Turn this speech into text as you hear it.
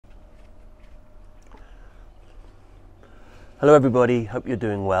Hello everybody, hope you're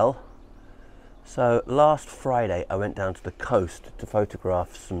doing well. So last Friday I went down to the coast to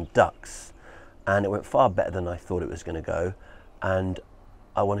photograph some ducks and it went far better than I thought it was going to go, and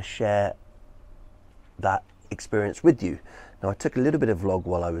I want to share that experience with you. Now I took a little bit of vlog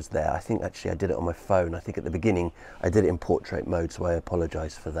while I was there. I think actually I did it on my phone. I think at the beginning I did it in portrait mode, so I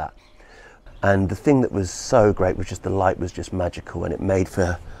apologise for that. And the thing that was so great was just the light was just magical and it made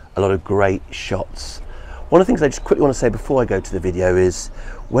for a lot of great shots. One of the things I just quickly want to say before I go to the video is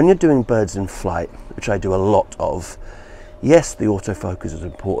when you're doing birds in flight, which I do a lot of, yes, the autofocus is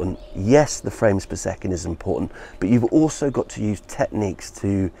important, yes, the frames per second is important, but you've also got to use techniques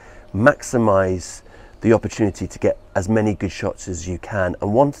to maximize the opportunity to get as many good shots as you can.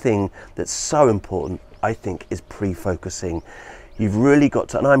 And one thing that's so important, I think, is pre-focusing. You've really got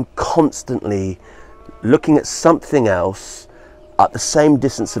to, and I'm constantly looking at something else at the same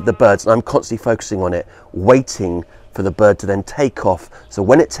distance of the birds, and I'm constantly focusing on it, waiting for the bird to then take off. So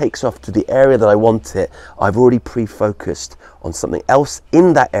when it takes off to the area that I want it, I've already pre-focused on something else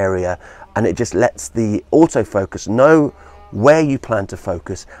in that area, and it just lets the autofocus know where you plan to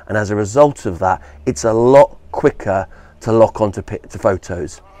focus, and as a result of that, it's a lot quicker to lock onto to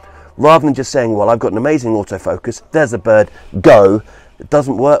photos. Rather than just saying, well, I've got an amazing autofocus, there's a bird, go. It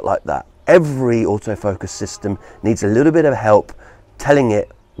doesn't work like that. Every autofocus system needs a little bit of help telling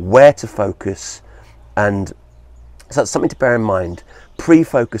it where to focus, and so that's something to bear in mind.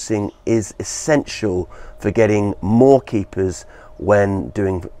 Pre-focusing is essential for getting more keepers when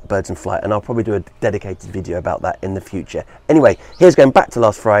doing birds in flight, and I'll probably do a dedicated video about that in the future. Anyway, here's going back to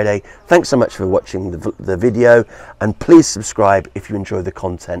last Friday. Thanks so much for watching the video, and please subscribe if you enjoy the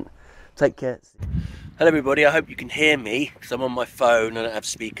content. Take care. Hello everybody, I hope you can hear me because I'm on my phone and I don't have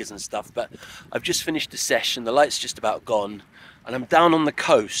speakers and stuff, but I've just finished the session, the light's just about gone, and I'm down on the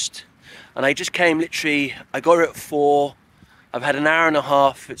coast, and I just came literally, I got here at 4, I've had an hour and a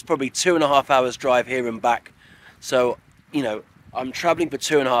half, it's probably 2.5 hours drive here and back, so, you know, I'm travelling for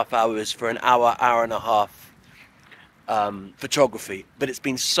 2.5 hours for an hour, hour and a half photography, but it's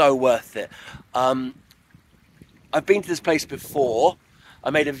been so worth it. I've been to this place before. I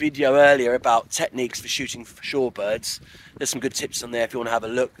made a video earlier about techniques for shooting for shorebirds. There's some good tips on there if you want to have a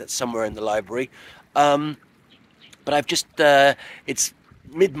look. That's somewhere in the library. But I've just, it's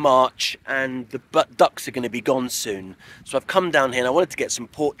mid-March and the ducks are going to be gone soon. So I've come down here and I wanted to get some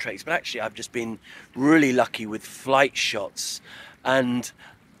portraits, but actually I've just been really lucky with flight shots. And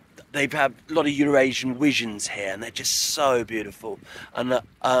they've had a lot of Eurasian wigeons here and they're just so beautiful. And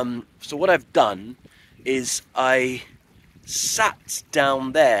so what I've done is I sat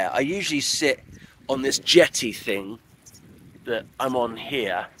down there. I usually sit on this jetty thing that I'm on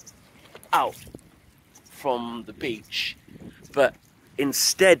here out from the beach, but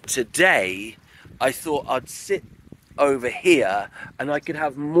instead today I thought I'd sit over here and I could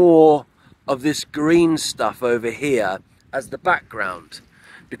have more of this green stuff over here as the background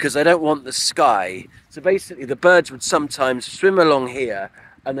because I don't want the sky. So basically the birds would sometimes swim along here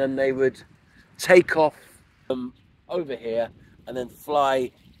and then they would take off over here and then fly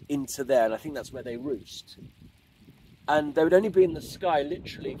into there, and I think that's where they roost. And they would only be in the sky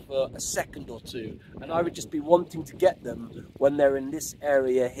literally for a second or two, and I would just be wanting to get them when they're in this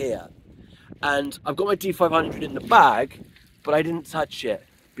area here. And I've got my D500 in the bag, but I didn't touch it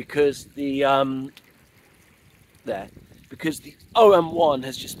because the because the OM-1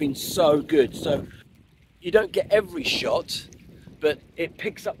 has just been so good. So you don't get every shot, but it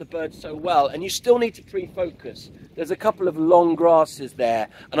picks up the bird so well, and you still need to pre-focus. There's a couple of long grasses there,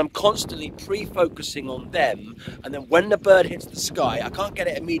 and I'm constantly pre-focusing on them, and then when the bird hits the sky, I can't get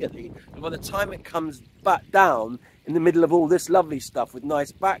it immediately, and by the time it comes back down in the middle of all this lovely stuff with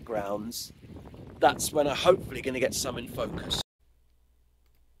nice backgrounds, that's when I'm hopefully going to get some in focus.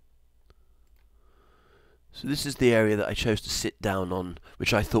 So this is the area that I chose to sit down on,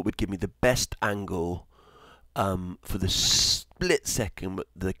 which I thought would give me the best angle for the split second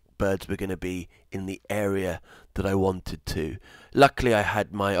the birds were going to be in the area that I wanted to. Luckily I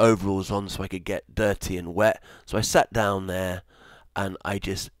had my overalls on so I could get dirty and wet, so I sat down there and I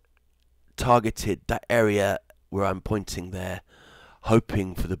just targeted that area where I'm pointing there,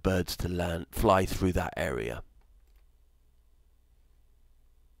 hoping for the birds to fly through that area.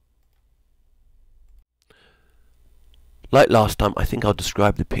 Like last time, I think I'll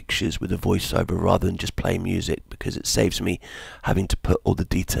describe the pictures with a voiceover rather than just play music because it saves me having to put all the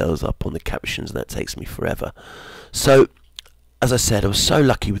details up on the captions and that takes me forever. So, as I said, I was so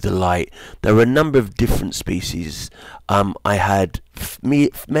lucky with the light. There were a number of different species. I had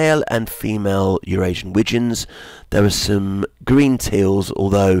male and female Eurasian wigeons. There were some green teals,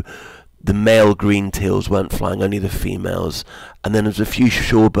 although the male green teals weren't flying, only the females. And then there was a few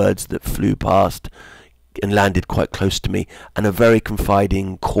shorebirds that flew past and landed quite close to me, and a very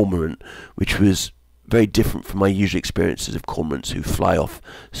confiding cormorant, which was very different from my usual experiences of cormorants who fly off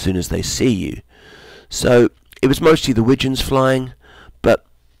as soon as they see you. So it was mostly the widgeons flying, but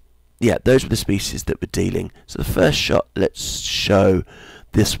yeah, those were the species that were dealing. So the first shot, let's show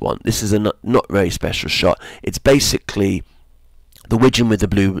this one. This is a not very special shot. It's basically the widgeon with the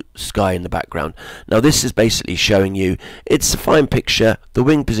blue sky in the background. Now this is basically showing you, it's a fine picture, the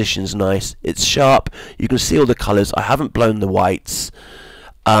wing position's nice, it's sharp, you can see all the colours. I haven't blown the whites.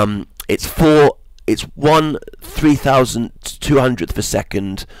 It's 1/3200th of a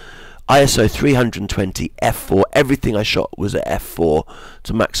second, ISO 320, f4. Everything I shot was at f4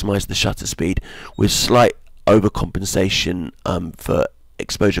 to maximise the shutter speed, with slight overcompensation for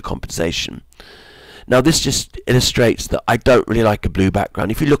exposure compensation. Now this just illustrates that I don't really like a blue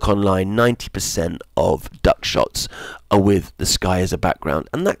background. If you look online, 90% of duck shots are with the sky as a background,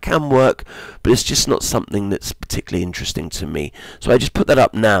 and that can work, but it's just not something that's particularly interesting to me. So I just put that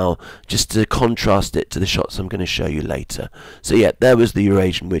up now just to contrast it to the shots I'm going to show you later. So yeah, there was the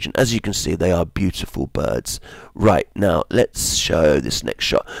Eurasian widgeon. As you can see, they are beautiful birds. Right, now let's show this next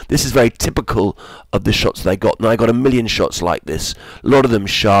shot. This is very typical of the shots that I got. Now I got a million shots like this, a lot of them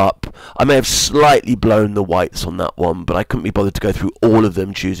sharp. I may have slightly blown the whites on that one, but I couldn't be bothered to go through all of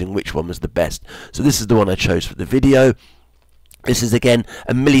them choosing which one was the best. So this is the one I chose for the video. This is again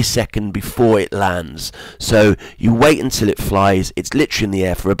a millisecond before it lands, so you wait until it flies. It's literally in the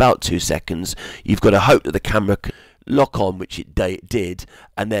air for about 2 seconds. You've got to hope that the camera can lock on, which it did,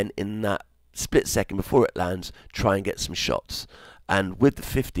 and then in that split second before it lands, try and get some shots. And with the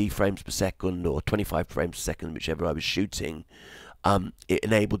 50 frames per second or 25 frames per second, whichever I was shooting, it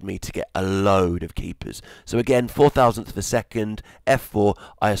enabled me to get a load of keepers. So again, 4,000th of a second, f4,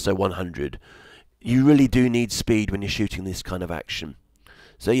 ISO 100. You really do need speed when you're shooting this kind of action.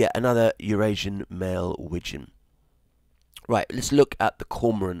 So yeah, another Eurasian male widgeon. Right, let's look at the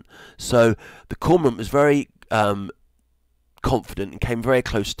cormorant. So the cormorant was very confident and came very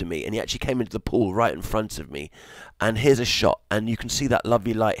close to me, and he actually came into the pool right in front of me. And here's a shot, and you can see that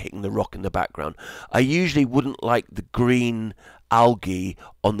lovely light hitting the rock in the background. I usually wouldn't like the green algae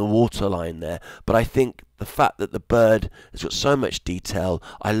on the waterline there, but I think the fact that the bird has got so much detail,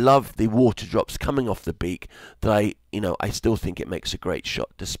 I love the water drops coming off the beak, that I still think it makes a great shot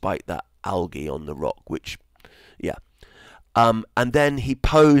despite that algae on the rock, which, yeah. And then he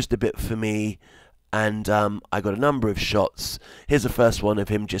posed a bit for me, and I got a number of shots. Here's the first one of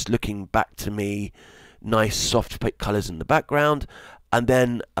him just looking back to me, nice soft colours in the background, and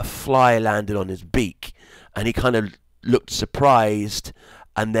then a fly landed on his beak, and he kind of looked surprised,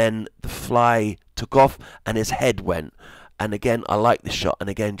 and then the fly took off and his head went. And again, I like the shot, and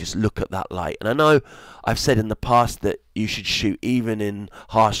again, just look at that light. And I know I've said in the past that you should shoot even in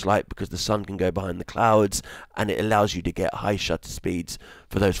harsh light because the sun can go behind the clouds and it allows you to get high shutter speeds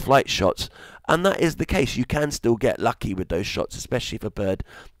for those flight shots. And that is the case. You can still get lucky with those shots, especially if a bird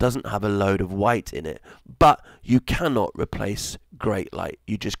doesn't have a load of white in it. But you cannot replace great light.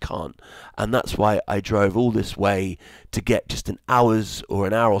 You just can't. And that's why I drove all this way to get just an hour's or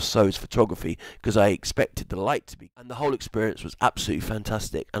an hour or so's photography, because I expected the light to be. And the whole experience was absolutely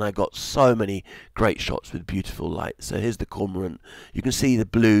fantastic. And I got so many great shots with beautiful light. So here's the cormorant. You can see the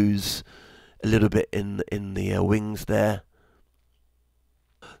blues a little bit in the wings there.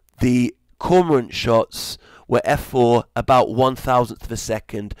 The cormorant shots were f4, about 1,000th of a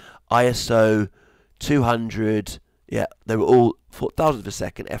second, ISO 200. Yeah, they were all 4,000th of a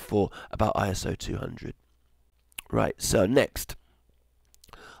second, f4, about ISO 200. Right, so next,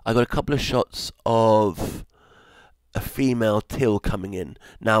 I got a couple of shots of a female teal coming in.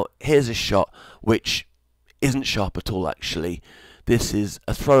 Now, here's a shot which isn't sharp at all, actually. This is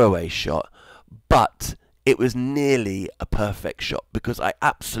a throwaway shot, but it was nearly a perfect shot because I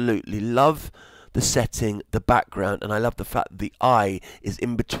absolutely love the setting, the background, and I love the fact that the eye is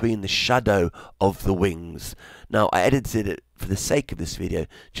in between the shadow of the wings. Now, I edited it for the sake of this video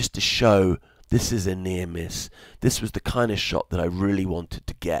just to show this is a near miss. This was the kind of shot that I really wanted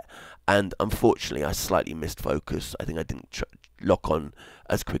to get, and unfortunately I slightly missed focus. I think I didn't lock on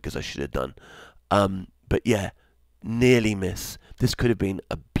as quick as I should have done. But yeah, nearly miss. This could have been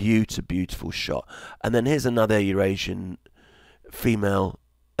a beautiful shot. And then here's another Eurasian female,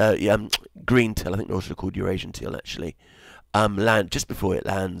 green teal. I think they're also called Eurasian teal, actually. Land just before it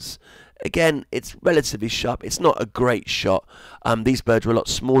lands. Again, it's relatively sharp. It's not a great shot. These birds were a lot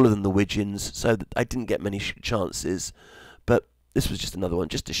smaller than the widgeons, so that I didn't get many chances. But this was just another one,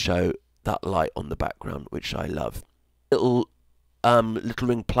 just to show that light on the background, which I love. Little little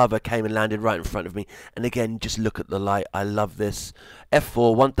ring plover came and landed right in front of me. And again, just look at the light. I love this.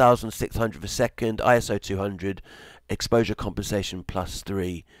 F4, 1600 per second, ISO 200, exposure compensation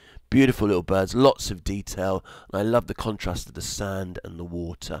 +3. Beautiful little birds, lots of detail. And I love the contrast of the sand and the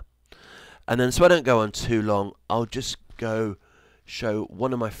water. And then, so I don't go on too long, I'll just go show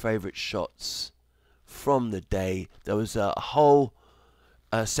one of my favourite shots from the day. There was a whole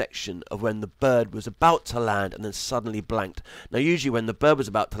section of when the bird was about to land and then suddenly blanked. Now usually when the bird was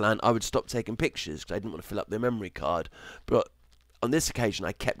about to land I would stop taking pictures because I didn't want to fill up the memory card, but on this occasion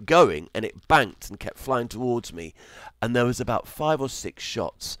I kept going and it banked and kept flying towards me, and there was about 5 or 6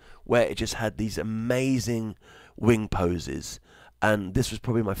 shots where it just had these amazing wing poses, and this was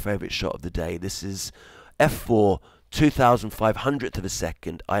probably my favourite shot of the day. This is f4, 2500th of a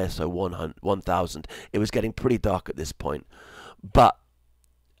second, ISO 1000. It was getting pretty dark at this point, but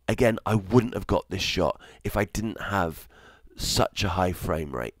again, I wouldn't have got this shot if I didn't have such a high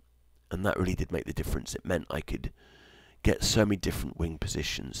frame rate, and that really did make the difference. It meant I could get so many different wing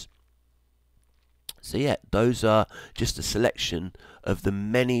positions. So yeah, those are just a selection of the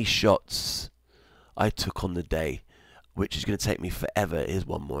many shots I took on the day, which is going to take me forever. Here's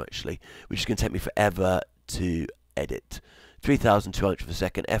one more actually, which is going to take me forever to edit. 3200 per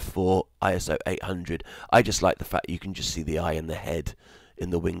second, f4, ISO 800. I just like the fact you can just see the eye and the head in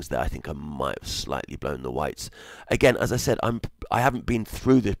the wings there. I think I might have slightly blown the whites. Again, as I said, I haven't been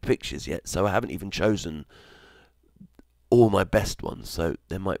through the pictures yet, so I haven't even chosen all my best ones, so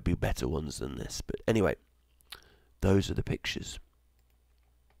there might be better ones than this. But anyway, those are the pictures.